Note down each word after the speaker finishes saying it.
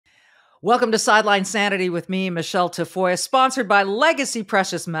Welcome to Sideline Sanity with me, Michele Tafoya, sponsored by Legacy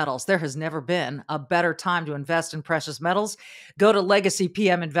Precious Metals. There has never been a better time to invest in precious metals. Go to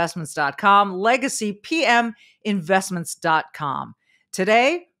legacypminvestments.com, legacypminvestments.com.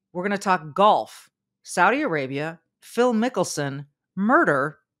 Today, we're going to talk golf, Saudi Arabia, Phil Mickelson,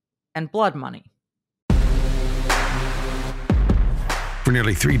 murder, and blood money. For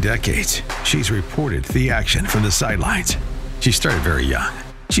nearly 3 decades, she's reported the action from the sidelines. She started very young.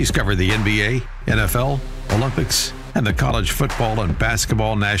 She's covered the NBA, NFL, Olympics, and the college football and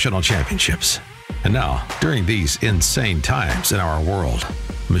basketball national championships. And now, during these insane times in our world,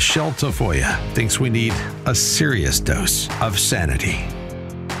 Michele Tafoya thinks we need a serious dose of sanity.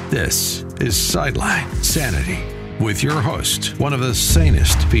 This is Sideline Sanity with your host, one of the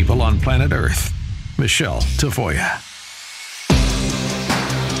sanest people on planet Earth, Michele Tafoya.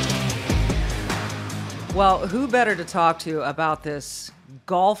 Well, who better to talk to about this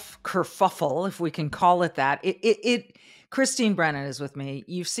golf kerfuffle, if we can call it that? Christine Brennan is with me.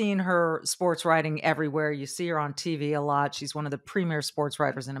 You've seen her sports writing everywhere. You see her on TV a lot. She's one of the premier sports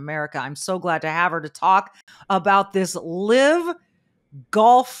writers in America. I'm so glad to have her to talk about this LIV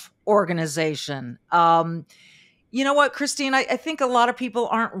golf organization. You know what, Christine, I think a lot of people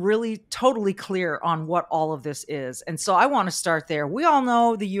aren't really totally clear on what all of this is. And so I want to start there. We all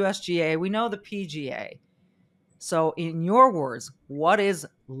know the USGA. We know the PGA. So in your words, what is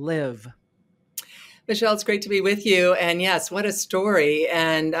LIV? Michele, it's great to be with you. And yes, what a story.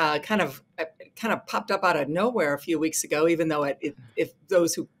 And kind of popped up out of nowhere a few weeks ago, even though if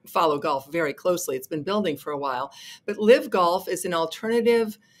those who follow golf very closely, it's been building for a while. But LIV Golf is an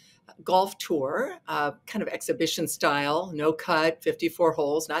alternative golf tour, kind of exhibition style, no cut, 54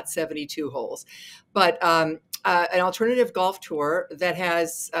 holes, not 72 holes, but an alternative golf tour that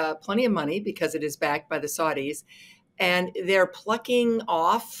has plenty of money because it is backed by the Saudis. And they're plucking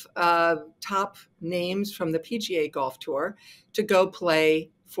off top names from the PGA Golf Tour to go play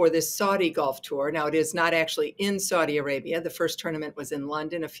for this Saudi Golf Tour. Now, it is not actually in Saudi Arabia. The first tournament was in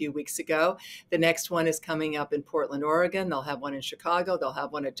London a few weeks ago. The next one is coming up in Portland, Oregon. They'll have one in Chicago. They'll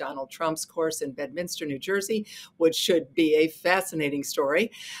have one at Donald Trump's course in Bedminster, New Jersey, which should be a fascinating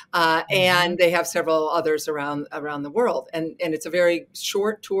story. And they have several others around the world. And it's a very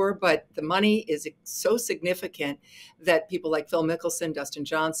short tour, but the money is so significant that people like Phil Mickelson, Dustin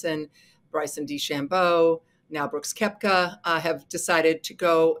Johnson, Bryson DeChambeau, now Brooks Koepka, have decided to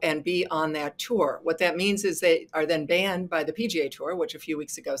go and be on that tour. What that means is they are then banned by the PGA Tour, which a few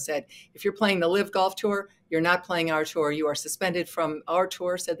weeks ago said, if you're playing the LIV Golf Tour, you're not playing our tour. You are suspended from our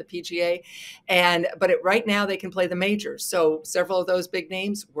tour, said the PGA. But right now they can play the majors. So several of those big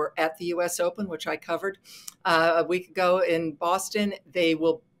names were at the US Open, which I covered a week ago in Boston. They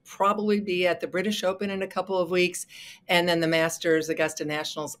will probably be at the British Open in a couple of weeks. And then the Masters, Augusta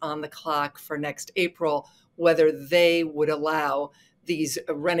Nationals on the clock for next April, whether they would allow these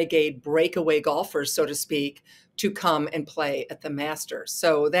renegade breakaway golfers, so to speak, to come and play at the Masters.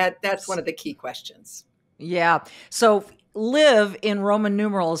 So that's one of the key questions. Yeah. So LIV in Roman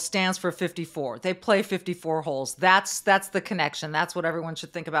numerals stands for 54. They play 54 holes. That's the connection. That's what everyone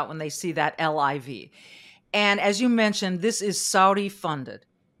should think about when they see that LIV. And as you mentioned, this is Saudi funded.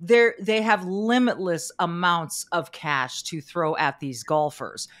 They have limitless amounts of cash to throw at these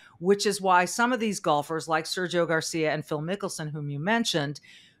golfers, which is why some of these golfers like Sergio Garcia and Phil Mickelson, whom you mentioned,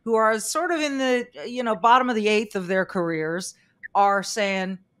 who are sort of in the, bottom of the eighth of their careers, are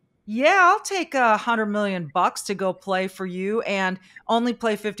saying, yeah, I'll take $100 million to go play for you and only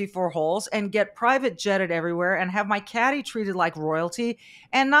play 54 holes and get private jetted everywhere and have my caddy treated like royalty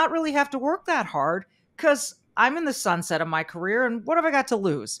and not really have to work that hard because I'm in the sunset of my career, and what have I got to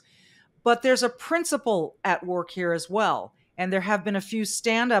lose? But there's a principle at work here as well. And there have been a few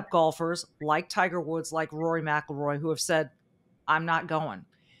stand-up golfers like Tiger Woods, like Rory McIlroy, who have said, I'm not going.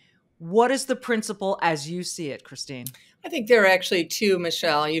 What is the principle as you see it, Christine? I think there are actually two,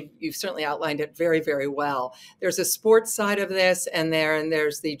 Michele. You've certainly outlined it very, very well. There's a sports side of this, and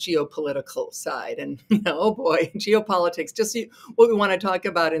there's the geopolitical side. And oh boy, geopolitics, just what we want to talk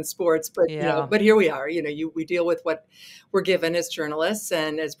about in sports. But but here we are. We deal with what we're given as journalists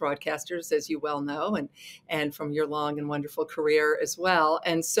and as broadcasters, as you well know, and from your long and wonderful career as well.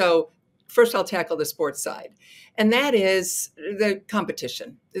 And so first, I'll tackle the sports side, and that is the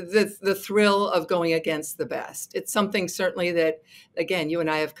competition, the thrill of going against the best. It's something certainly that, again, you and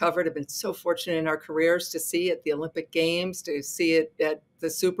I have covered, have been so fortunate in our careers to see at the Olympic Games, to see it at the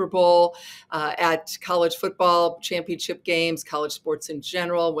Super Bowl, at college football championship games, college sports in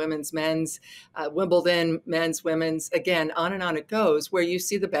general, women's, men's, Wimbledon, men's, women's, again, on it goes, where you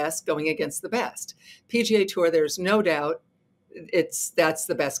see the best going against the best. PGA Tour, there's no doubt, that's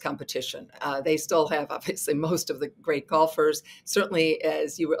the best competition. They still have, obviously, most of the great golfers, certainly,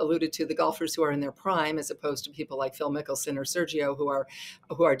 as you alluded to, the golfers who are in their prime, as opposed to people like Phil Mickelson or Sergio,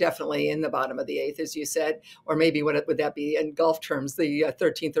 who are definitely in the bottom of the eighth, as you said, or maybe what would that be in golf terms, the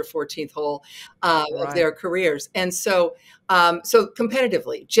 13th or 14th hole of their careers. And so, so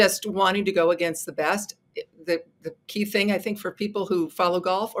competitively, just wanting to go against the best. The key thing, I think, for people who follow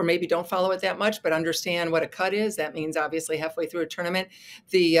golf, or maybe don't follow it that much, but understand what a cut is, that means obviously halfway through a tournament,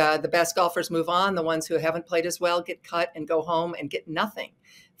 the best golfers move on. The ones who haven't played as well get cut and go home and get nothing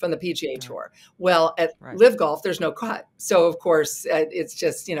from the PGA Tour. Well, at LIV Golf, there's no cut. So, of course, it's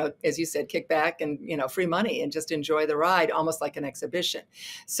just, as you said, kick back and, free money and just enjoy the ride, almost like an exhibition.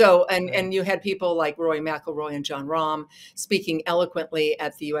 So, and you had people like Rory McIlroy and Jon Rahm speaking eloquently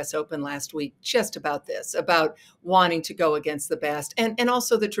at the U.S. Open last week just about this, about wanting to go against the best, and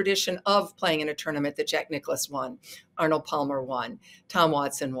also the tradition of playing in a tournament that Jack Nicklaus won, Arnold Palmer won, Tom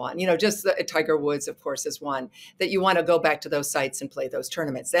Watson won, just Tiger Woods, of course, has won, that you want to go back to those sites and play those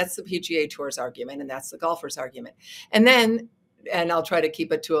tournaments. That's the PGA Tour's argument, and that's the golfer's argument. And then, and I'll try to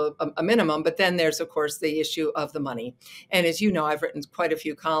keep it to a minimum, but then there's, of course, the issue of the money. And as you know, I've written quite a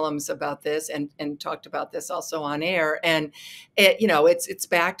few columns about this and talked about this also on air. And, it's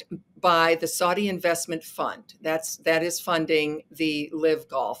backed by the Saudi Investment Fund. That is funding the LIV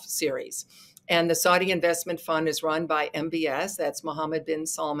Golf series. And the Saudi Investment Fund is run by MBS, that's Mohammed bin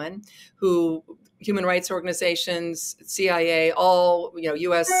Salman, who human rights organizations, CIA, all,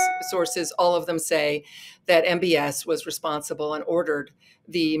 U.S. sources, all of them say that MBS was responsible and ordered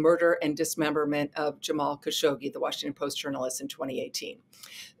the murder and dismemberment of Jamal Khashoggi, the Washington Post journalist, in 2018.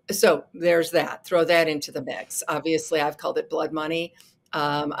 So there's that. Throw that into the mix. Obviously, I've called it blood money.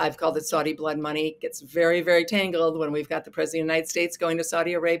 I've called it Saudi blood money. It gets very, very tangled when we've got the President of the United States going to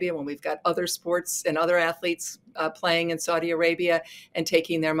Saudi Arabia, when we've got other sports and other athletes playing in Saudi Arabia and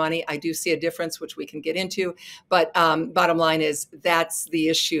taking their money. I do see a difference, which we can get into. But bottom line is that's the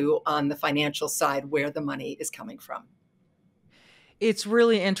issue on the financial side, where the money is coming from. It's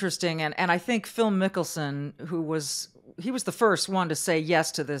really interesting. And I think Phil Mickelson, he was the first one to say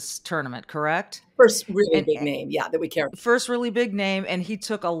yes to this tournament, correct? First really big name, that we care about. First really big name, and he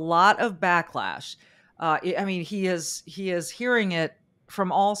took a lot of backlash. He is hearing it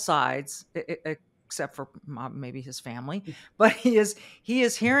from all sides, except for maybe his family. But he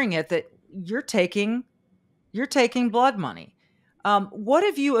is hearing it that you're taking blood money. What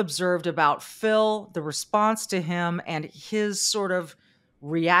have you observed about Phil, the response to him, and his sort of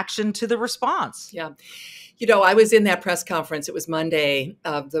reaction to the response? Yeah. I was in that press conference. It was Monday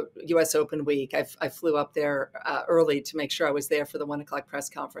of the U.S. Open week. I flew up there early to make sure I was there for the 1:00 press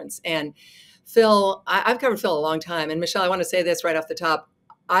conference. And Phil, I've covered Phil a long time. And Michele, I want to say this right off the top.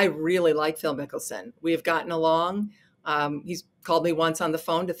 I really like Phil Mickelson. We have gotten along. He's called me once on the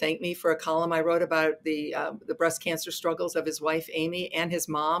phone to thank me for a column I wrote about the breast cancer struggles of his wife, Amy, and his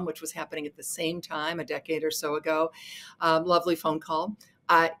mom, which was happening at the same time a decade or so ago. Lovely phone call.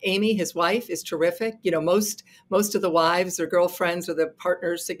 Amy, his wife, is terrific. Most of the wives or girlfriends or the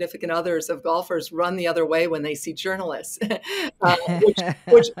partners, significant others of golfers run the other way when they see journalists,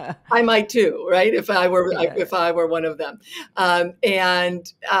 which I might too, right? If I were one of them.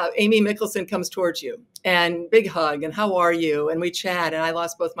 And Amy Mickelson comes towards you and big hug and how are you? And we chat. And I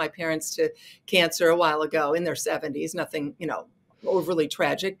lost both my parents to cancer a while ago in their 70s. Nothing, overly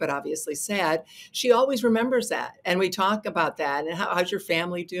tragic, but obviously sad. She always remembers that. And we talk about that and how's your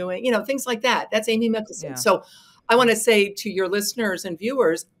family doing? Things like that. That's Amy Mickelson. Yeah. So I want to say to your listeners and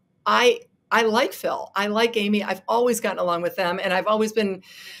viewers, I like Phil. I like Amy. I've always gotten along with them. And I've always been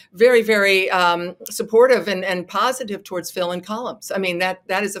very, very supportive and positive towards Phil in columns. I mean, that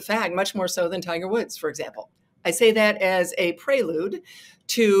is a fact, much more so than Tiger Woods, for example. I say that as a prelude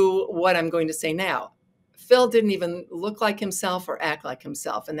to what I'm going to say now. Phil didn't even look like himself or act like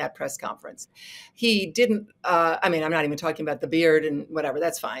himself in that press conference. He didn't, I'm not even talking about the beard and whatever,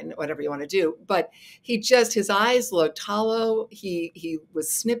 that's fine, whatever you want to do. But his eyes looked hollow. He was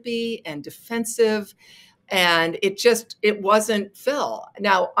snippy and defensive. And it wasn't Phil.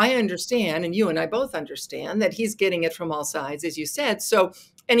 Now, I understand, and you and I both understand, that he's getting it from all sides, as you said. So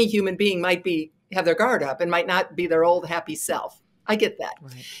any human being might have their guard up and might not be their old happy self. I get that.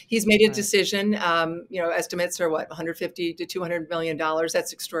 Right. He's made a decision. Estimates are what, $150 to $200 million.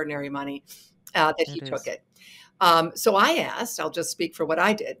 That's extraordinary money that he took it. So I asked. I'll just speak for what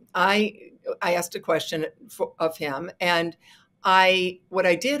I did. I asked a question of him, and what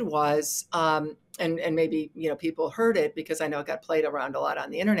I did was, and maybe people heard it because I know it got played around a lot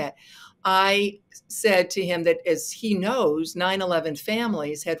on the internet. I said to him that, as he knows, 9/11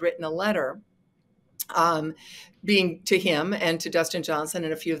 families had written a letter being to him and to Dustin Johnson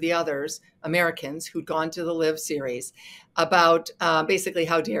and a few of the others, Americans who'd gone to the LIV series, about basically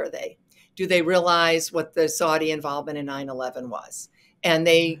how dare they? Do they realize what the Saudi involvement in 9/11 was? And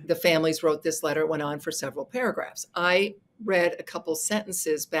the families wrote this letter. It went on for several paragraphs. I read a couple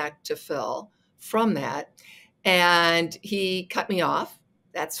sentences back to Phil from that, and he cut me off.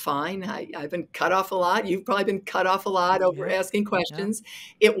 That's fine. I've been cut off a lot. You've probably been cut off a lot over asking questions.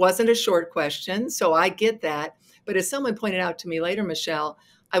 Yeah. It wasn't a short question, so I get that. But as someone pointed out to me later, Michele,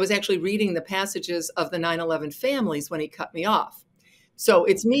 I was actually reading the passages of the 9/11 families when he cut me off. So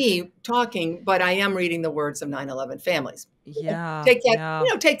it's me talking, but I am reading the words of 9/11 families. Yeah. Take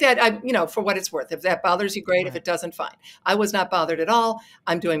that, take that, for what it's worth. If that bothers you, great. Right. If it doesn't, fine. I was not bothered at all.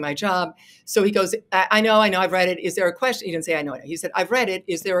 I'm doing my job. So he goes, I know, I've read it. Is there a question? He didn't say, I know. He said, I've read it.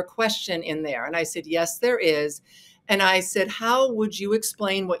 Is there a question in there? And I said, yes, there is. And I said, how would you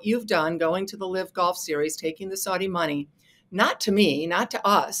explain what you've done going to the LIV Golf Series, taking the Saudi money, not to me, not to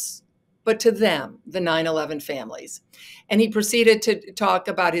us, but to them, the 9/11 families? And he proceeded to talk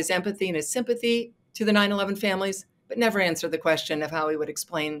about his empathy and his sympathy to the 9/11 families, but never answered the question of how he would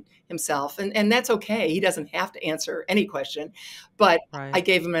explain himself. And that's okay. He doesn't have to answer any question, but right. I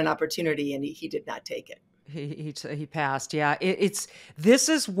gave him an opportunity and he did not take it. He passed. Yeah. This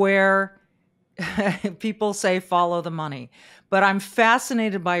is where people say follow the money, but I'm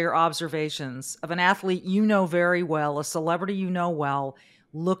fascinated by your observations of an athlete you know very well, a celebrity you know well,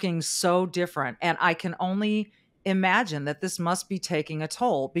 looking so different. And I can only imagine that this must be taking a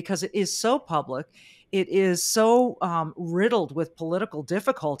toll because it is so public. It is so riddled with political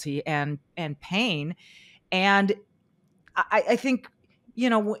difficulty and pain. And I think,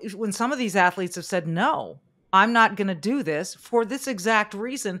 when some of these athletes have said, no, I'm not going to do this for this exact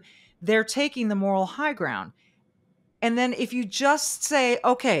reason, they're taking the moral high ground. And then if you just say,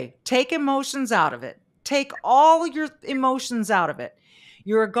 okay, take emotions out of it, take all your emotions out of it.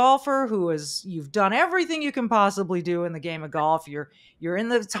 You're a golfer you've done everything you can possibly do in the game of golf. You're in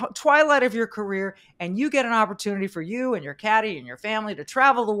the twilight of your career, and you get an opportunity for you and your caddy and your family to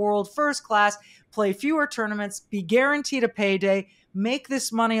travel the world first class, play fewer tournaments, be guaranteed a payday, make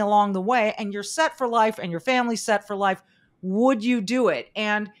this money along the way, and you're set for life and your family's set for life. Would you do it?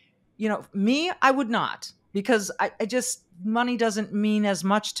 And, me, I would not, because I just, money doesn't mean as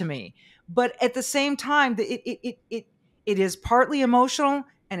much to me. But at the same time, it is partly emotional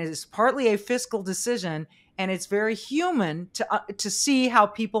and it is partly a fiscal decision, and it's very human to see how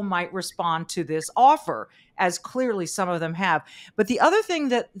people might respond to this offer, as clearly some of them have. But the other thing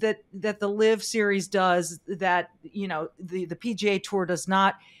that the LIV series does that the PGA Tour does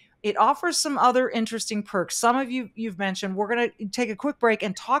not, it offers some other interesting perks. Some of you've mentioned. We're going to take a quick break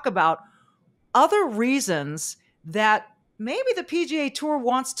and talk about other reasons that maybe the PGA Tour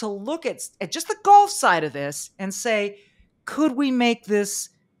wants to look at just the golf side of this and say, could we make this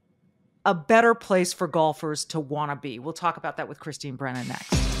a better place for golfers to want to be? We'll talk about that with Christine Brennan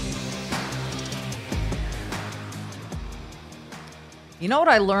next. You know what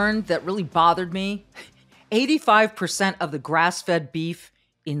I learned that really bothered me? 85% of the grass-fed beef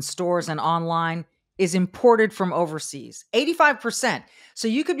in stores and online is imported from overseas. 85%. So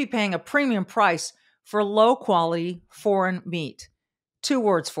you could be paying a premium price for low-quality foreign meat. 2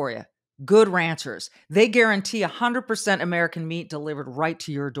 words for you. Good Ranchers. They guarantee 100% American meat delivered right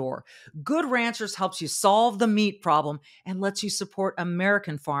to your door. Good Ranchers helps you solve the meat problem and lets you support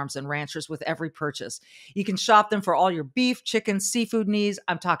American farms and ranchers with every purchase. You can shop them for all your beef, chicken, seafood needs.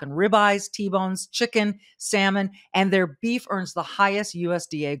 I'm talking ribeyes, T-bones, chicken, salmon, and their beef earns the highest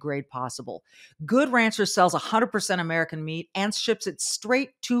USDA grade possible. Good Ranchers sells 100% American meat and ships it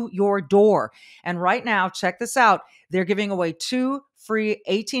straight to your door. And right now, check this out. They're giving away 2 free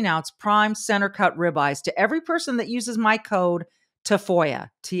 18-ounce prime center cut ribeyes to every person that uses my code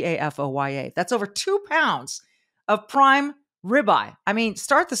TAFOYA, TAFOYA. That's over 2 pounds of prime ribeye. I mean,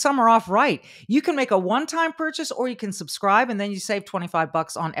 start the summer off right. You can make a one-time purchase or you can subscribe and then you save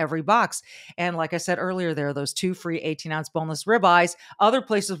 $25 on every box. And like I said earlier, there are those 2 free 18-ounce boneless ribeyes. Other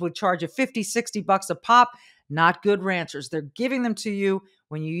places would charge you $50, $60 a pop. Not Good Ranchers. They're giving them to you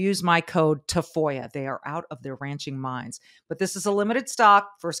when you use my code TAFOYA. They are out of their ranching minds. But this is a limited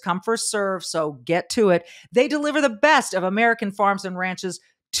stock, first come, first serve, so get to it. They deliver the best of American farms and ranches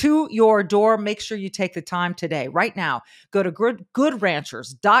to your door. Make sure you take the time today, right now. Go to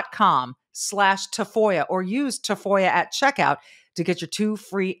goodranchers.com/TAFOYA or use TAFOYA at checkout to get your 2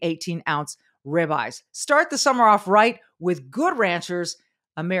 free 18-ounce ribeyes. Start the summer off right with Good Ranchers,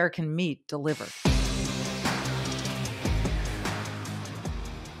 American meat delivered.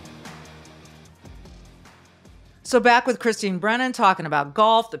 So back with Christine Brennan talking about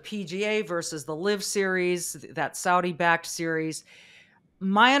golf, the PGA versus the LIV series, that Saudi-backed series.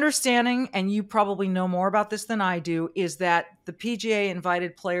 My understanding, and you probably know more about this than I do, is that the PGA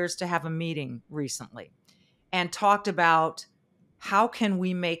invited players to have a meeting recently and talked about how can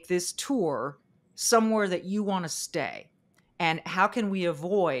we make this tour somewhere that you want to stay? And how can we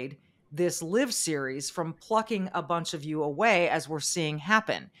avoid this LIV series from plucking a bunch of you away as we're seeing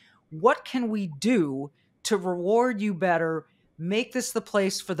happen? What can we do to reward you better, make this the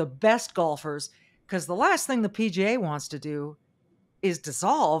place for the best golfers? Because the last thing the PGA wants to do is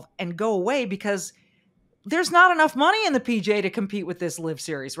dissolve and go away, because there's not enough money in the PGA to compete with this LIV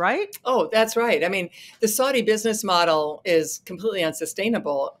series, right? Oh, that's right. I mean, the Saudi business model is completely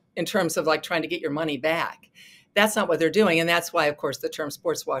unsustainable in terms of like trying to get your money back. That's not what they're doing. And that's why, of course, the term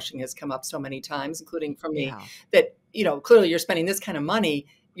sports washing has come up so many times, including from me, that, clearly you're spending this kind of money.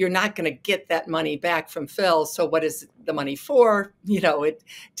 You're not going to get that money back from Phil. So what is the money for?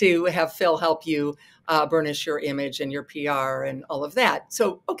 To have Phil help you burnish your image and your PR and all of that.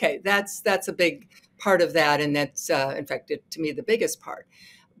 So, okay, that's a big part of that. And that's, in fact, to me, the biggest part.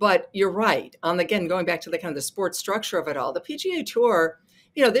 But you're right. Again, going back to the kind of the sports structure of it all, the PGA Tour,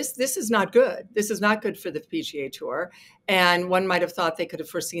 this is not good. This is not good for the PGA Tour. And one might have thought they could have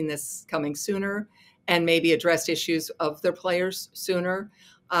foreseen this coming sooner and maybe addressed issues of their players sooner.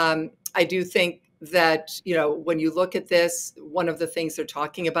 I do think that, when you look at this, one of the things they're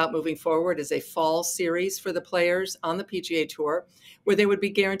talking about moving forward is a fall series for the players on the PGA Tour where they would be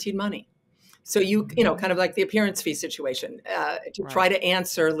guaranteed money. So kind of like the appearance fee situation, to try to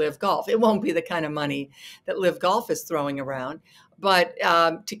answer LIV Golf. It won't be the kind of money that LIV Golf is throwing around, but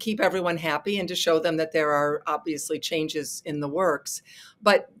to keep everyone happy and to show them that there are obviously changes in the works.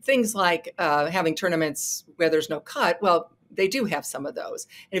 But things like having tournaments where there's no cut, well, they do have some of those.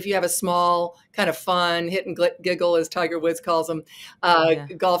 And if you have a small kind of fun hit and giggle, as Tiger Woods calls them,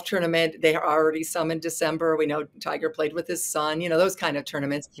 golf tournament, there are already some in December. We know Tiger played with his son, those kind of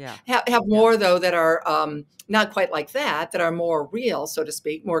tournaments. Have more, though, that are not quite like that are more real, so to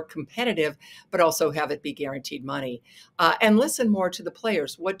speak, more competitive, but also have it be guaranteed money. And listen more to the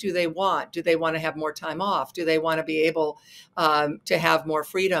players. What do they want? Do they want to have more time off? Do they want to be able to have more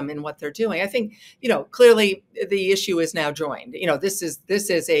freedom in what they're doing? I think, clearly the issue is now joined.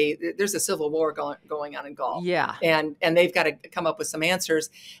 There's a civil war going on in golf. Yeah. And they've got to come up with some answers.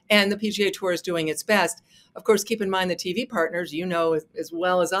 And the PGA Tour is doing its best. Of course, keep in mind the TV partners, as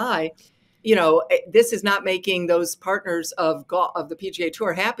well as I, this is not making those partners of the PGA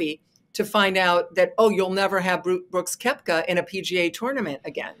Tour happy to find out that, you'll never have Brooks Koepka in a PGA tournament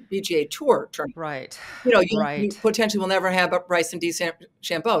again, PGA Tour tournament. Right. You potentially will never have Bryson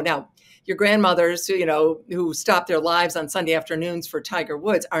DeChambeau. Now, your grandmothers, who stopped their lives on Sunday afternoons for Tiger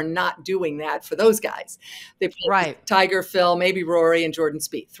Woods are not doing that for those guys. They play Tiger, Phil, maybe Rory and Jordan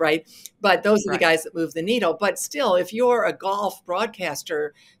Spieth, right? But those are the guys that move the needle. But still, if you're a golf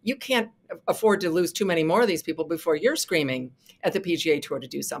broadcaster, you can't afford to lose too many more of these people before you're screaming at the PGA Tour to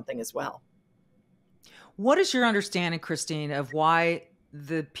do something as well. What is your understanding, Christine, of why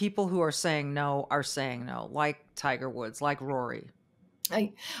the people who are saying no, like Tiger Woods, like Rory?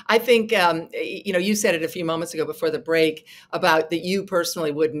 I think, you said it a few moments ago before the break about that you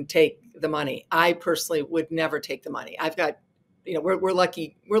personally wouldn't take the money. I personally would never take the money. I've got, we're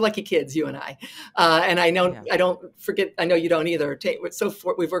lucky kids, you and I. And I know, I don't forget, I know you don't either.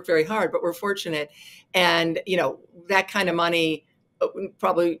 We've worked very hard, but we're fortunate. And, that kind of money,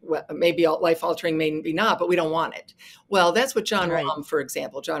 probably maybe life-altering, maybe not, but we don't want it. Well, that's what Jon Rahm, for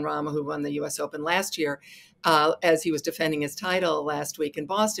example, Jon Rahm, who won the U.S. Open last year, as he was defending his title last week in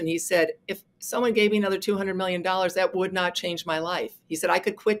Boston, he said, if someone gave me another $200 million, that would not change my life. He said, I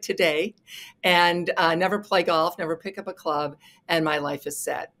could quit today and never play golf, never pick up a club, and my life is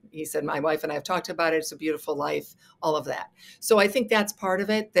set. He said, my wife and I have talked about it. It's a beautiful life, all of that. So I think that's part of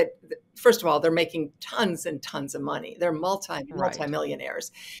it, that first of all, they're making tons and tons of money. They're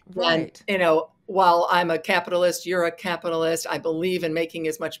multi-millionaires. Right. And, while I'm a capitalist, you're a capitalist. I believe in making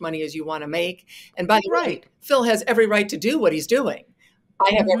as much money as you want to make. And by the way, Phil has every right to do what he's doing.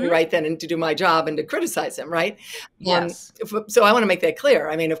 I have every right then to do my job and to criticize him, right? Yes. So I want to make that clear.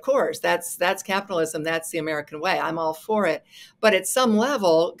 I mean, of course, that's capitalism. That's the American way. I'm all for it. But at some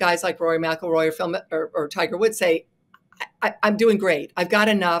level, guys like Rory McIlroy or Phil or Tiger Woods say, I'm doing great. I've got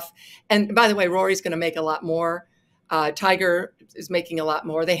enough. And by the way, Rory's going to make a lot more. Tiger is making a lot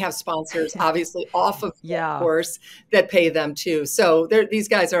more. They have sponsors, obviously, off of the course that pay them too. So these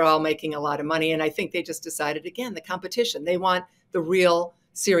guys are all making a lot of money. And I think they just decided, again, the competition. They want the real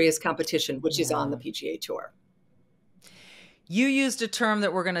serious competition, which is on the PGA Tour. You used a term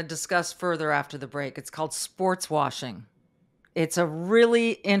that we're going to discuss further after the break. It's called sports washing. It's a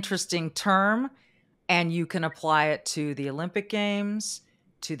really interesting term, and you can apply it to the Olympic Games,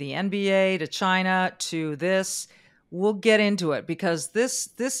 to the NBA, to China, to this. We'll get into it because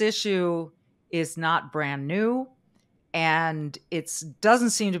this issue is not brand new, and it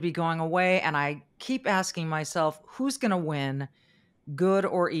doesn't seem to be going away. And I keep asking myself, who's going to win, good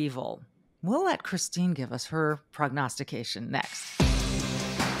or evil? We'll let Christine give us her prognostication next.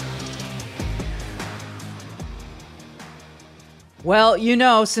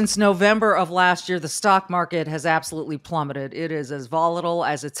 Well, since November of last year, the stock market has absolutely plummeted. It is as volatile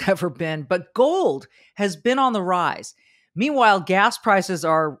as it's ever been, but gold has been on the rise. Meanwhile, gas prices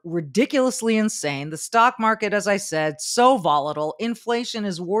are ridiculously insane. The stock market, as I said, so volatile. Inflation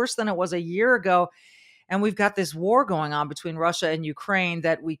is worse than it was a year ago. And we've got this war going on between Russia and Ukraine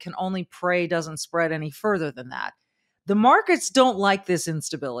that we can only pray doesn't spread any further than that. The markets don't like this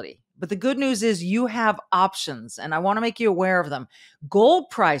instability, but the good news is you have options, and I want to make you aware of them. Gold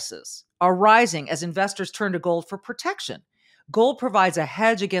prices are rising as investors turn to gold for protection. Gold provides a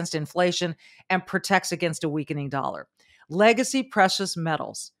hedge against inflation and protects against a weakening dollar. Legacy Precious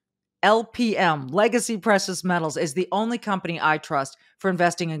Metals, LPM, Legacy Precious Metals, is the only company I trust for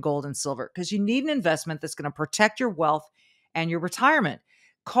investing in gold and silver because you need an investment that's going to protect your wealth and your retirement.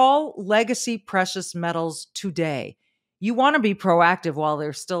 Call Legacy Precious Metals today. You want to be proactive while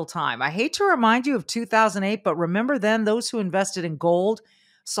there's still time. I hate to remind you of 2008, but remember then those who invested in gold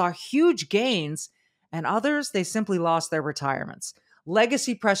saw huge gains, and others, they simply lost their retirements.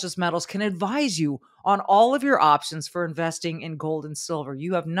 Legacy Precious Metals can advise you on all of your options for investing in gold and silver.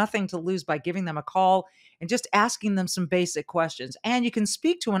 You have nothing to lose by giving them a call and just asking them some basic questions. And you can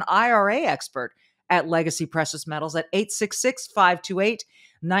speak to an IRA expert at Legacy Precious Metals at 866-528-1903,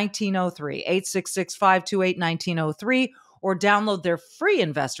 866-528-1903, or download their free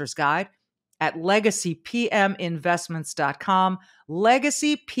investor's guide at legacypminvestments.com,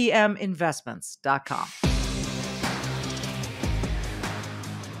 legacypminvestments.com.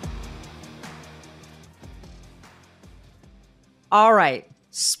 All right,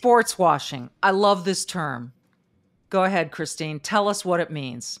 sports washing. I love this term. Go ahead, Christine. Tell us what it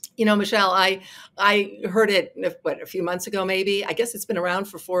means. Michele, I heard it, a few months ago, maybe. I guess it's been around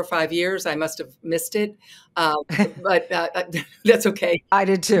for 4 or 5 years. I must have missed it, but that's okay. I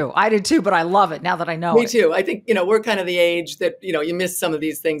did too, but I love it now that I know Me it. too. I think, we're kind of the age that, you miss some of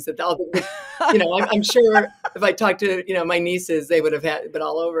these things that I'm sure if I talked to, my nieces, they would have been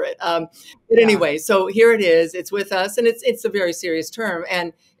all over it. But anyway, so here it is. It's with us, and it's a very serious term.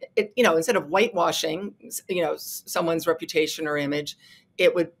 And it, instead of whitewashing, someone's reputation or image,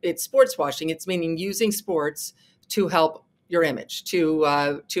 it's sports washing. It's meaning using sports to help your image, to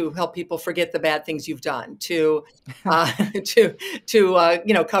help people forget the bad things you've done, to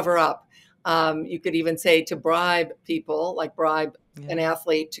cover up. You could even say to bribe people, like bribe an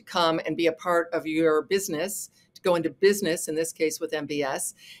athlete to come and be a part of your business, to go into business, in this case with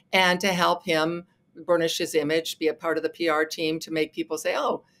MBS, and to help him burnish his image, be a part of the PR team to make people say,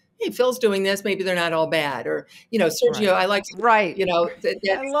 oh, hey, Phil's doing this. Maybe they're not all bad. Or, Sergio, right. I like, right.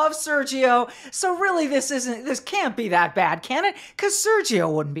 I love Sergio. So really, this can't be that bad, can it? Because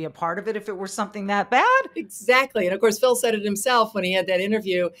Sergio wouldn't be a part of it if it were something that bad. Exactly. And of course, Phil said it himself when he had that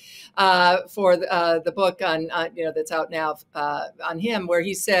interview for the book on, that's out now on him, where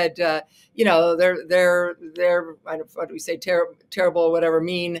he said, they're what do we say, terrible, whatever,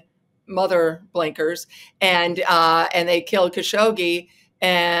 mean mother blankers. And they killed Khashoggi.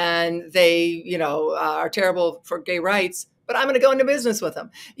 And they, are terrible for gay rights, but I'm going to go into business with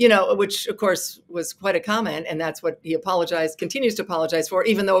them, which of course was quite a comment. And that's what he continues to apologize for,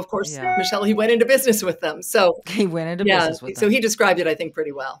 even though, of course, Michele, he went into business with them. So he went into business with them. So he described it, I think,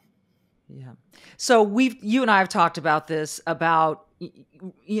 pretty well. Yeah. So you and I have talked about this, about,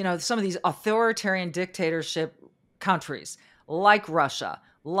 some of these authoritarian dictatorship countries like Russia,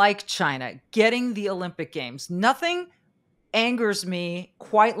 like China, getting the Olympic Games. Nothing angers me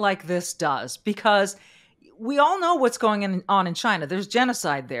quite like this does, because we all know what's going on in China. There's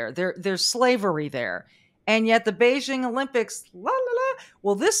genocide there. There's slavery there. And yet the Beijing Olympics,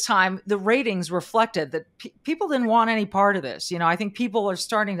 well, this time the ratings reflected that people didn't want any part of this. I think people are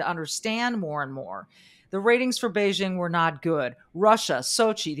starting to understand more and more. The ratings for Beijing were not good. Russia,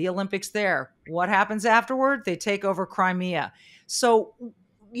 Sochi, the Olympics there. What happens afterward? They take over Crimea. So,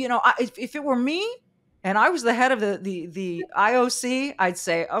 if it were me, and I was the head of the IOC, I'd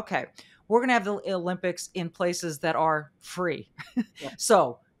say, okay, we're going to have the Olympics in places that are free.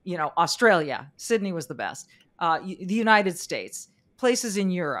 So, Australia, Sydney was the best. The United States, places in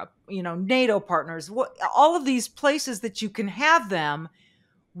Europe, NATO partners, all of these places that you can have them.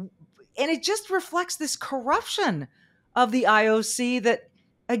 And it just reflects this corruption of the IOC that,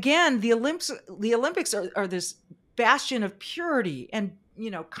 again, the Olympics are this bastion of purity and,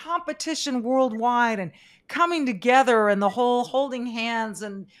 competition worldwide and coming together and the whole holding hands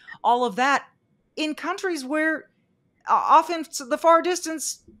and all of that in countries where often the far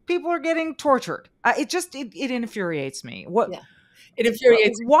distance people are getting tortured. It infuriates me. Yeah. It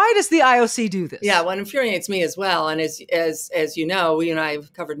infuriates. Why does the IOC do this? Yeah, well, it infuriates me as well. And as you know, you and I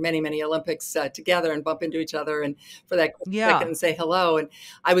have covered many Olympics together and bump into each other and for that second and say hello. And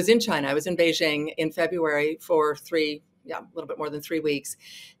I was in China. I was in Beijing in February for a little bit more than 3 weeks.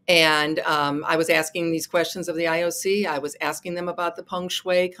 And I was asking these questions of the IOC. I was asking them about the Peng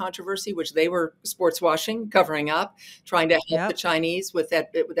Shuai controversy, which they were sports washing, covering up, trying to help the Chinese with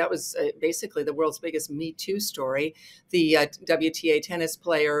that. That was basically the world's biggest Me Too story. The WTA tennis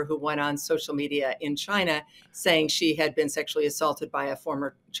player who went on social media in China saying she had been sexually assaulted by a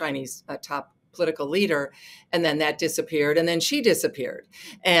former Chinese top political leader, and then that disappeared, and then she disappeared,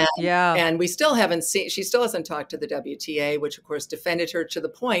 and we still haven't seen. She still hasn't talked to the WTA, which of course defended her to the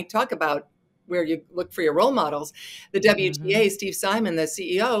point. Talk about where you look for your role models. The WTA, Steve Simon, the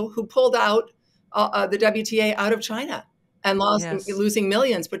CEO, who pulled out the WTA out of China and losing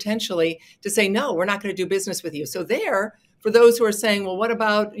millions potentially to say no, we're not going to do business with you. So for those who are saying, well, what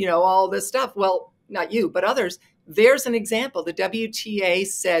about all this stuff? Well, not you, but others. There's an example. The WTA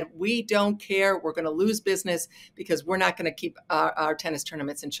said, we don't care. We're going to lose business because we're not going to keep our tennis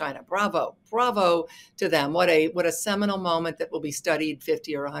tournaments in China. Bravo. Bravo to them. What a seminal moment that will be studied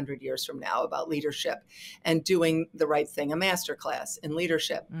 50 or 100 years from now about leadership and doing the right thing, a masterclass in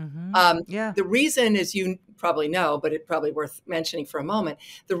leadership. The reason, as you probably know, but it's probably worth mentioning for a moment,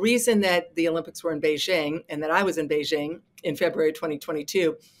 the reason that the Olympics were in Beijing and that I was in Beijing in February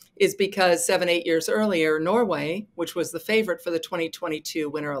 2022 is because 7-8 years earlier, Norway, which was the favorite for the 2022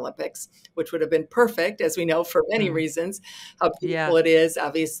 Winter Olympics, which would have been perfect, as we know, for many reasons, how beautiful it is,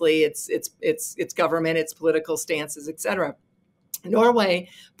 obviously, its government, its political stances, et cetera. Norway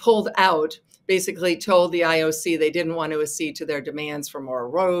pulled out, basically told the IOC they didn't want to accede to their demands for more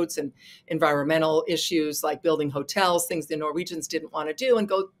roads and environmental issues like building hotels, things the Norwegians didn't want to do, and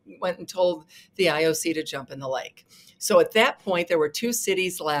went and told the IOC to jump in the lake. So at that point, there were 2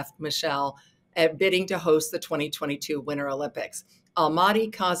 cities left, Michele, bidding to host the 2022 Winter Olympics: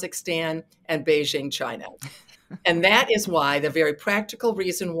 Almaty, Kazakhstan, and Beijing, China. And that is why, the very practical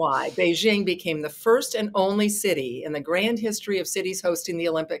reason why, Beijing became the first and only city in the grand history of cities hosting the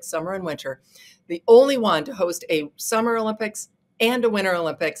Olympics, summer and winter, the only one to host a Summer Olympics and a Winter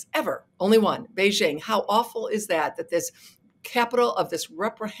Olympics ever. Only one, Beijing. How awful is that this capital of this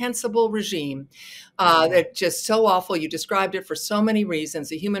reprehensible regime that just so awful. You described it for so many reasons: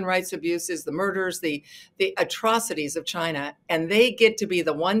 the human rights abuses, the murders, the atrocities of China. And they get to be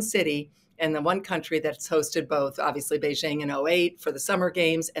the one city and the one country that's hosted both, obviously Beijing in 2008 for the Summer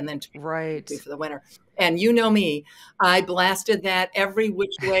Games and then for the winter. And you know me, I blasted that every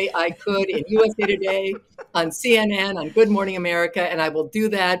which way I could in USA Today, on CNN, on Good Morning America, and I will do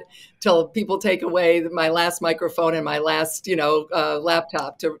that till people take away my last microphone and my last,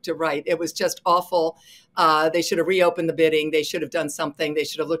 laptop to write. It was just awful. They should have reopened the bidding. They should have done something. They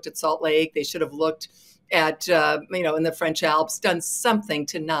should have looked at Salt Lake. They should have looked at, in the French Alps, done something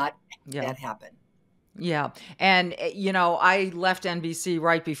to not have that happen. Yeah. And, I left NBC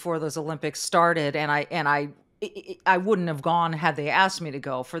right before those Olympics started, and I wouldn't have gone had they asked me to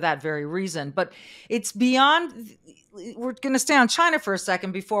go for that very reason. But it's beyond. We're going to stay on China for a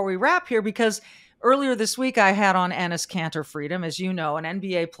second before we wrap here, because earlier this week I had on Enes Kanter-Freedom, as you know, an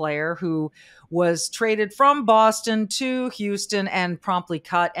NBA player who was traded from Boston to Houston and promptly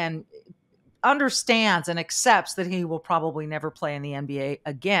cut, and understands and accepts that he will probably never play in the NBA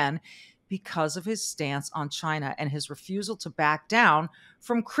again because of his stance on China and his refusal to back down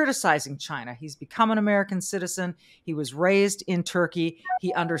from criticizing China. He's become an American citizen. He was raised in Turkey.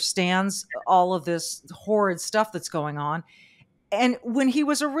 He understands all of this horrid stuff that's going on. And when he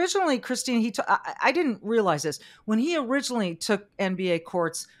was originally, Christine, I didn't realize this. When he originally took NBA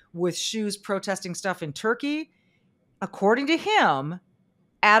courts with shoes protesting stuff in Turkey, according to him,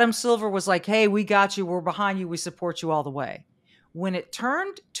 Adam Silver was like, hey, we got you. We're behind you. We support you all the way. When it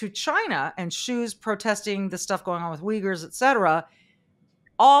turned to China and shoes protesting the stuff going on with Uyghurs, et cetera,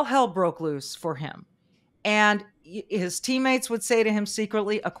 all hell broke loose for him. And his teammates would say to him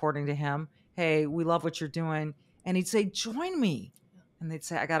secretly, according to him, hey, we love what you're doing. And he'd say, join me. And they'd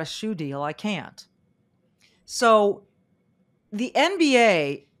say, I got a shoe deal. I can't. So the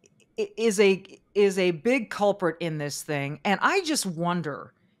NBA is a big culprit in this thing. And I just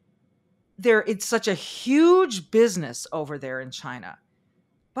wonder, it's such a huge business over there in China,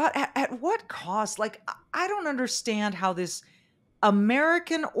 but at what cost? Like, I don't understand how this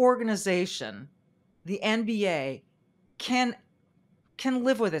American organization, the NBA, can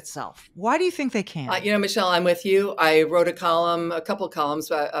live with itself. Why do you think they can? Michele, I'm with you. I wrote a couple columns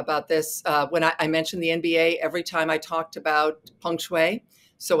about this when I mentioned the NBA every time I talked about Peng Shui.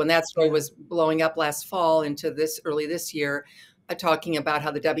 So when that story was blowing up last fall into early this year, talking about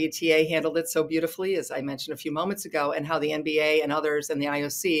how the WTA handled it so beautifully, as I mentioned a few moments ago, and how the NBA and others and the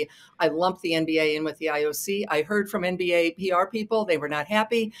IOC, I lumped the NBA in with the IOC. I heard from NBA PR people, they were not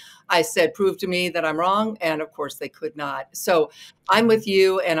happy. I said, prove to me that I'm wrong. And of course they could not. So I'm with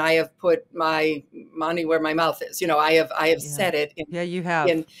you, and I have put my money where my mouth is. I have said it. You have.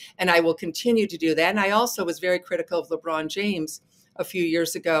 And I will continue to do that. And I also was very critical of LeBron James a few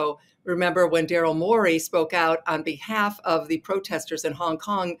years ago. Remember when Daryl Morey spoke out on behalf of the protesters in Hong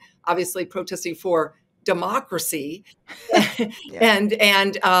Kong, obviously protesting for democracy.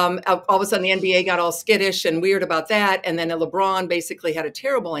 And all of a sudden the NBA got all skittish and weird about that. And then LeBron basically had a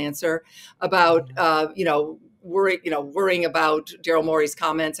terrible answer about, worrying about Daryl Morey's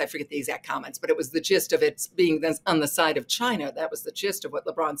comments. I forget the exact comments, but it was the gist of it being on the side of China. That was the gist of what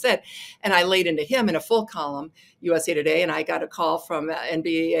LeBron said. And I laid into him in a full column, USA Today, and I got a call from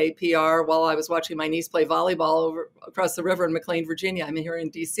NBA PR while I was watching my niece play volleyball across the river in McLean, Virginia. I'm here in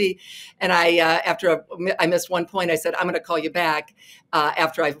DC. And after I missed one point, I said, I'm going to call you back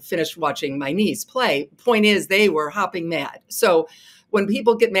after I finished watching my niece play. Point is, they were hopping mad. So when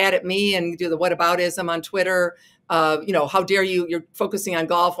people get mad at me and do the whataboutism on Twitter, how dare you? You're focusing on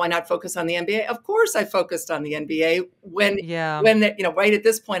golf. Why not focus on the NBA? Of course, I focused on the NBA when right at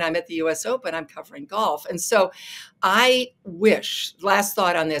this point, I'm at the U.S. Open. I'm covering golf, and so I wish. Last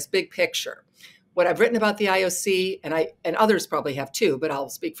thought on this big picture. What I've written about the IOC, and others probably have too, but I'll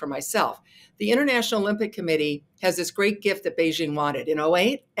speak for myself. The International Olympic Committee has this great gift that Beijing wanted in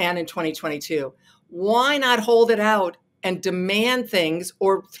 2008 and in 2022. Why not hold it out and demand things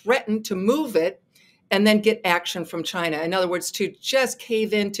or threaten to move it and then get action from China? In other words, to just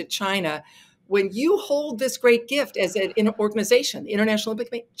cave into China when you hold this great gift as an organization, the International Olympic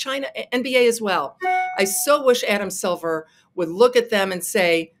Committee, China, NBA as well. I so wish Adam Silver would look at them and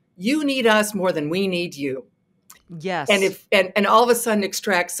say, you need us more than we need you. Yes. And all of a sudden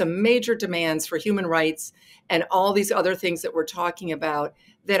extract some major demands for human rights and all these other things that we're talking about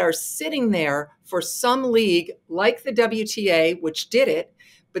that are sitting there for some league like the WTA, which did it,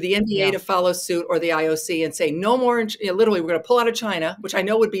 but the NBA to follow suit, or the IOC, and say no more. Literally, we're going to pull out of China, which I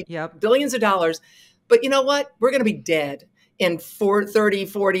know would be billions of dollars. But you know what? We're going to be dead in 30,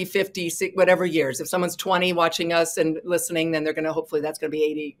 40, 50, whatever years. If someone's 20 watching us and listening, then they're going to, hopefully that's going to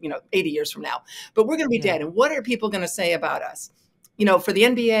be 80 years from now. But we're going to be dead. And what are people going to say about us? For the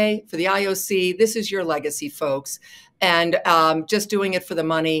NBA, for the IOC, this is your legacy, folks. And just doing it for the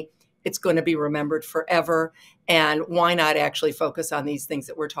money, it's going to be remembered forever. And why not actually focus on these things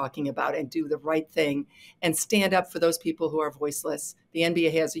that we're talking about and do the right thing and stand up for those people who are voiceless? The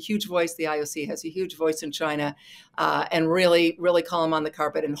NBA has a huge voice. The IOC has a huge voice in China, and really, really call them on the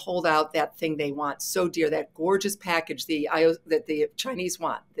carpet and hold out that thing they want so dear, that gorgeous package that the Chinese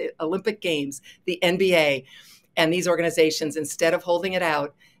want, the Olympic Games, the NBA, and these organizations, instead of holding it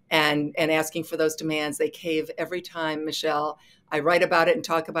out and asking for those demands, they cave every time, Michele. I write about it and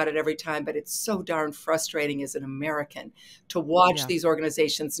talk about it every time, but it's so darn frustrating as an American to watch these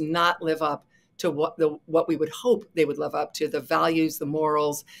organizations not live up to what we would hope they would live up to, the values, the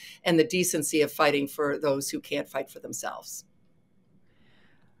morals, and the decency of fighting for those who can't fight for themselves.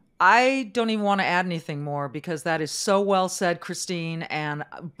 I don't even want to add anything more because that is so well said, Christine, and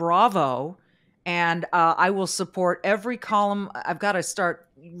bravo. And I will support every column. I've got to start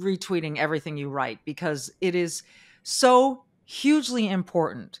retweeting everything you write because it is so hugely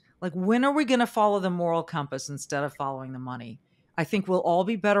important. Like, when are we going to follow the moral compass instead of following the money? I think we'll all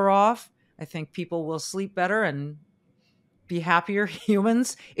be better off. I think people will sleep better and be happier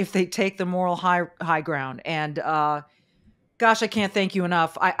humans if they take the moral high ground. And gosh, I can't thank you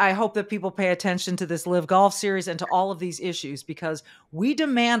enough. I hope that people pay attention to this LIV Golf series and to all of these issues because we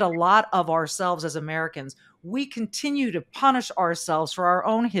demand a lot of ourselves as Americans. We continue to punish ourselves for our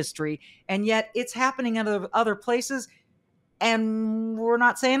own history, and yet it's happening in other places, and we're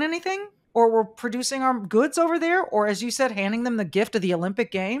not saying anything, or we're producing our goods over there, or as you said, handing them the gift of the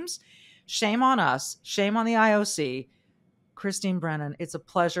Olympic Games. Shame on us. Shame on the IOC. Christine Brennan, it's a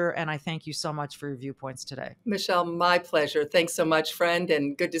pleasure, and I thank you so much for your viewpoints today. Michele, my pleasure. Thanks so much, friend,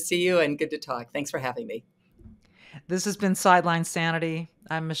 and good to see you and good to talk. Thanks for having me. This has been Sideline Sanity.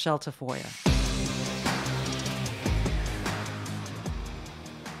 I'm Michele Tafoya.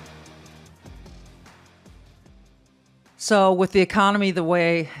 So with the economy the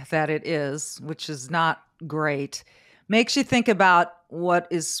way that it is, which is not great, makes you think about what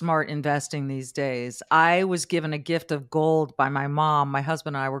is smart investing these days. I was given a gift of gold by my mom. My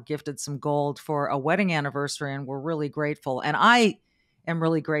husband and I were gifted some gold for a wedding anniversary, and we're really grateful. And I am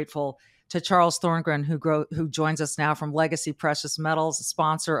really grateful to Charles Thorngren, who joins us now from Legacy Precious Metals, a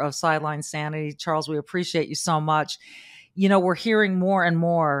sponsor of Sideline Sanity. Charles, we appreciate you so much. You know, we're hearing more and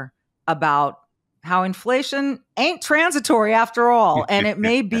more about how inflation ain't transitory after all, and it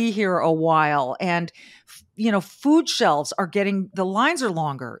may be here a while. And, you know, food shelves are the lines are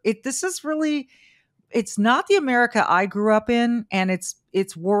longer. This is really, it's not the America I grew up in, and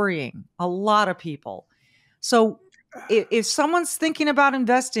it's worrying a lot of people. So if someone's thinking about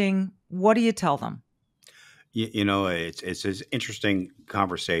investing, what do you tell them? You know, it's an interesting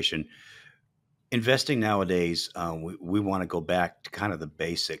conversation. Investing nowadays, we want to go back to kind of the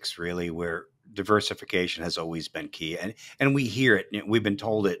basics, really, where diversification has always been key. And we hear it. We've been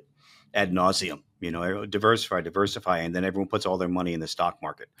told it ad nauseum, you know, diversify. And then everyone puts all their money in the stock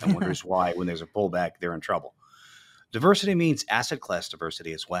market and wonders why, when there's a pullback, they're in trouble. Diversity means asset class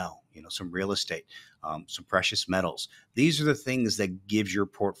diversity as well. You know, some real estate, some precious metals. These are the things that gives your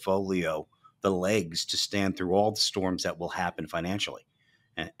portfolio the legs to stand through all the storms that will happen financially.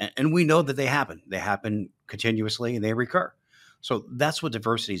 And we know that they happen. They happen continuously and they recur. So that's what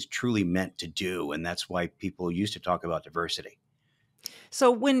diversity is truly meant to do. And that's why people used to talk about diversity. So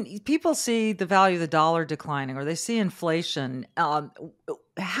when people see the value of the dollar declining or they see inflation,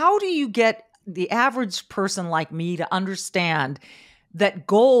 how do you get the average person like me to understand that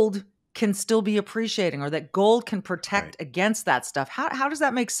gold can still be appreciating or that gold can protect against that stuff? How does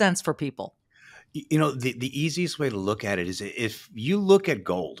that make sense for people? You know, the easiest way to look at it is if you look at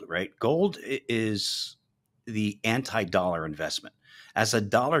gold, right? Gold is the anti-dollar investment. As a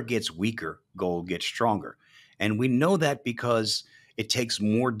dollar gets weaker, gold gets stronger. And we know that because it takes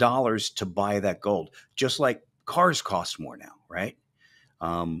more dollars to buy that gold, just like cars cost more now, right?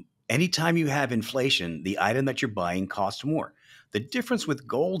 Anytime you have inflation, the item that you're buying costs more. The difference with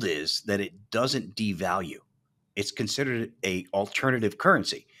gold is that it doesn't devalue. It's considered an alternative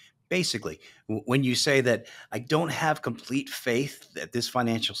currency. Basically, when you say that I don't have complete faith that this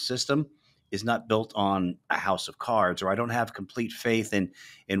financial system is not built on a house of cards, or I don't have complete faith in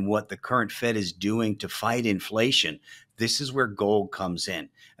what the current Fed is doing to fight inflation, this is where gold comes in.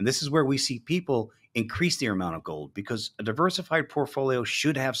 And this is where we see people increase their amount of gold, because a diversified portfolio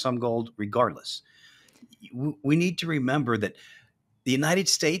should have some gold regardless. We need to remember that the United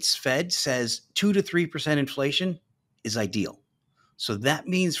States Fed says 2 to 3% inflation is ideal. So that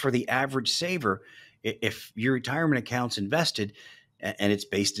means for the average saver, if your retirement account's invested and it's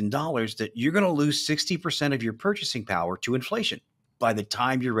based in dollars, that you're going to lose 60% of your purchasing power to inflation by the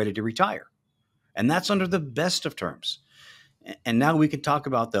time you're ready to retire. And that's under the best of terms. And now we can talk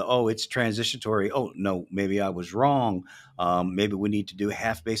about it's transitory. Oh, no, maybe I was wrong. Maybe we need to do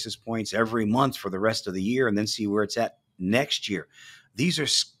half basis points every month for the rest of the year and then see where it's at next year. These are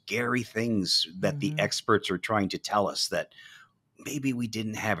scary things that the experts are trying to tell us, that maybe we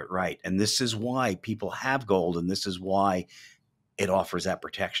didn't have it right. And this is why people have gold, and this is why it offers that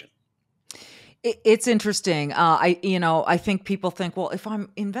protection. It's interesting. I think people think, well, if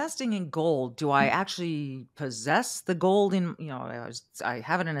I'm investing in gold, do I actually possess the gold I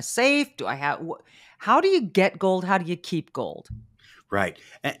have it in a safe? How do you get gold? How do you keep gold? Right.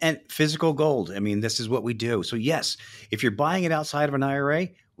 And physical gold. I mean, this is what we do. So yes, if you're buying it outside of an IRA,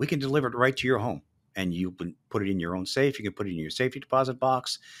 we can deliver it right to your home, and you can put it in your own safe. You can put it in your safety deposit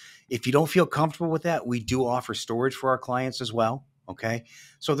box. If you don't feel comfortable with that, we do offer storage for our clients as well. Okay.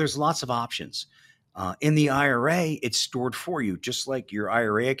 So there's lots of options. In the IRA, it's stored for you, just like your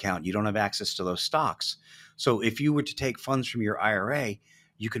IRA account. You don't have access to those stocks. So if you were to take funds from your IRA,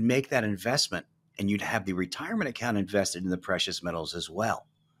 you could make that investment, and you'd have the retirement account invested in the precious metals as well.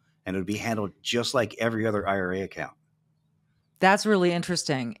 And it would be handled just like every other IRA account. That's really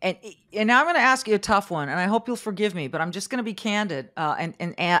interesting. And now I'm going to ask you a tough one, and I hope you'll forgive me, but I'm just going to be candid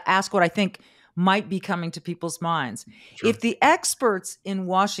and ask what I think might be coming to people's minds. Sure. If the experts in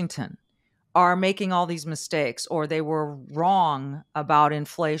Washington are making all these mistakes, or they were wrong about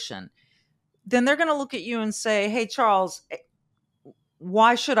inflation, then they're going to look at you and say, hey, Charles,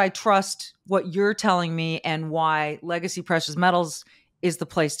 why should I trust what you're telling me, and why Legacy Precious Metals is the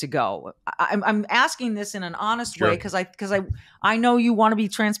place to go? I'm asking this in an honest way because I know you want to be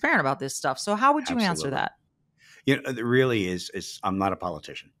transparent about this stuff. So how would you answer that? You know, it really is I'm not a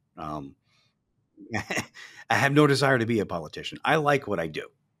politician. I have no desire to be a politician. I like what I do,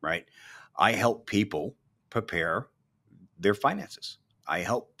 right? I help people prepare their finances. I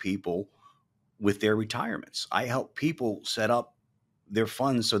help people with their retirements. I help people set up their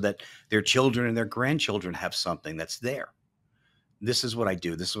funds so that their children and their grandchildren have something that's there. This is what I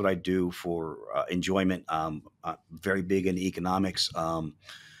do. This is what I do for enjoyment. Very big in economics.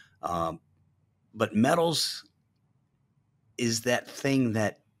 But metals is that thing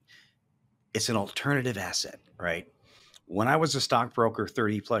that it's an alternative asset, right? When I was a stockbroker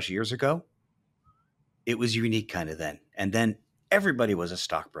 30 plus years ago, it was unique kind of then. And then everybody was a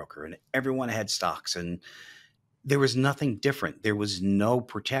stockbroker and everyone had stocks and there was nothing different. There was no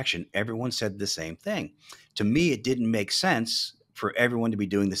protection. Everyone said the same thing. To me, it didn't make sense for everyone to be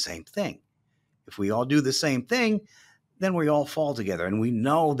doing the same thing. If we all do the same thing, then we all fall together. And we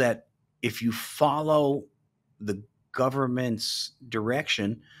know that if you follow the government's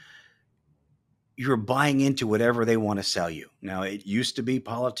direction, you're buying into whatever they want to sell you. Now, it used to be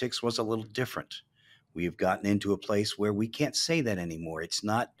politics was a little different. We've gotten into a place where we can't say that anymore. It's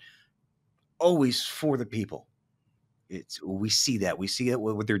not always for the people. We see that. We see that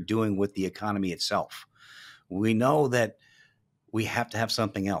what they're doing with the economy itself. We know that we have to have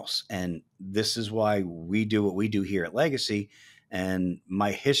something else. And this is why we do what we do here at Legacy. And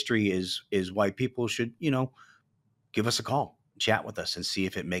my history is why people should, give us a call, chat with us and see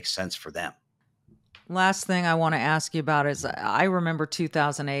if it makes sense for them. Last thing I want to ask you about is I remember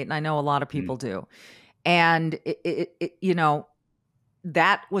 2008, and I know a lot of people do. And,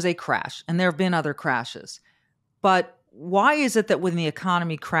 that was a crash, and there have been other crashes. But why is it that when the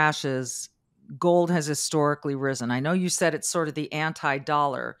economy crashes, gold has historically risen? I know you said it's sort of the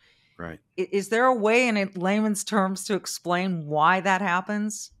anti-dollar. Right. Is there a way in layman's terms to explain why that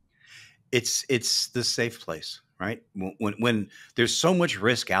happens? It's the safe place. Right. When there's so much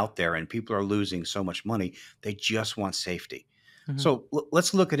risk out there and people are losing so much money, they just want safety. Mm-hmm. So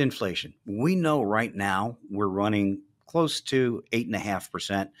let's look at inflation. We know right now we're running close to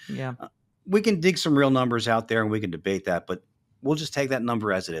 8.5%. Yeah. We can dig some real numbers out there and we can debate that, but we'll just take that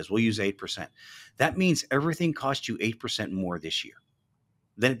number as it is. We'll use 8%. That means everything cost you 8% more this year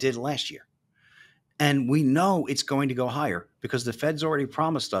than it did last year. And we know it's going to go higher because the Fed's already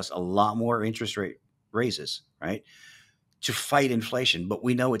promised us a lot more interest rate raises, right, to fight inflation, but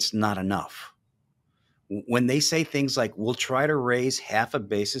we know it's not enough. When they say things like, we'll try to raise half a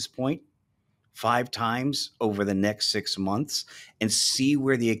basis point 5 times over the next 6 months and see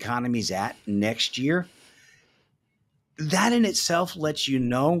where the economy's at next year, that in itself lets you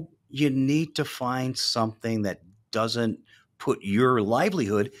know you need to find something that doesn't put your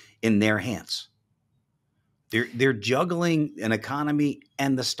livelihood in their hands. They're juggling an economy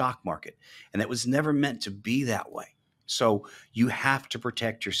and the stock market, and it was never meant to be that way. So you have to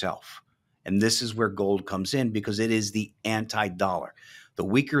protect yourself. And this is where gold comes in because it is the anti-dollar. The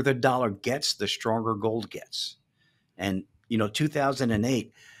weaker the dollar gets, the stronger gold gets. And,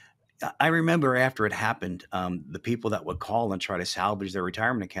 2008, I remember after it happened, the people that would call and try to salvage their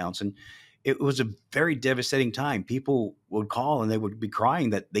retirement accounts, and it was a very devastating time. People would call and they would be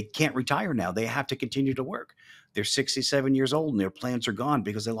crying that they can't retire now. They have to continue to work. They're 67 years old and their plans are gone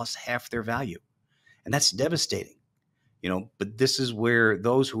because they lost half their value. And that's devastating, but this is where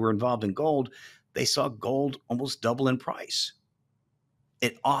those who were involved in gold, they saw gold almost double in price.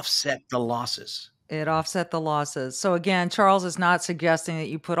 It offset the losses. It offset the losses. So again, Charles is not suggesting that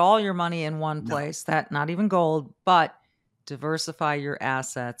you put all your money in one place, that not even gold, but diversify your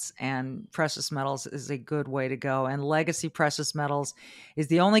assets, and precious metals is a good way to go. And Legacy Precious Metals is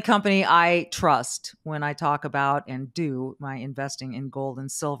the only company I trust when I talk about and do my investing in gold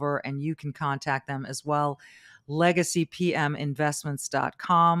and silver. And you can contact them as well.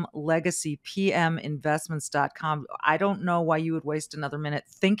 LegacyPMinvestments.com, LegacyPMinvestments.com. I don't know why you would waste another minute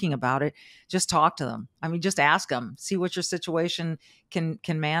thinking about it. Just talk to them. I mean, just ask them, see what your situation can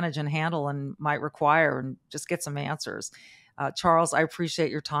manage and handle and might require, and just get some answers. Charles, I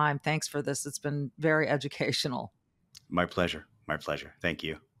appreciate your time. Thanks for this. It's been very educational. My pleasure. My pleasure. Thank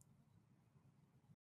you.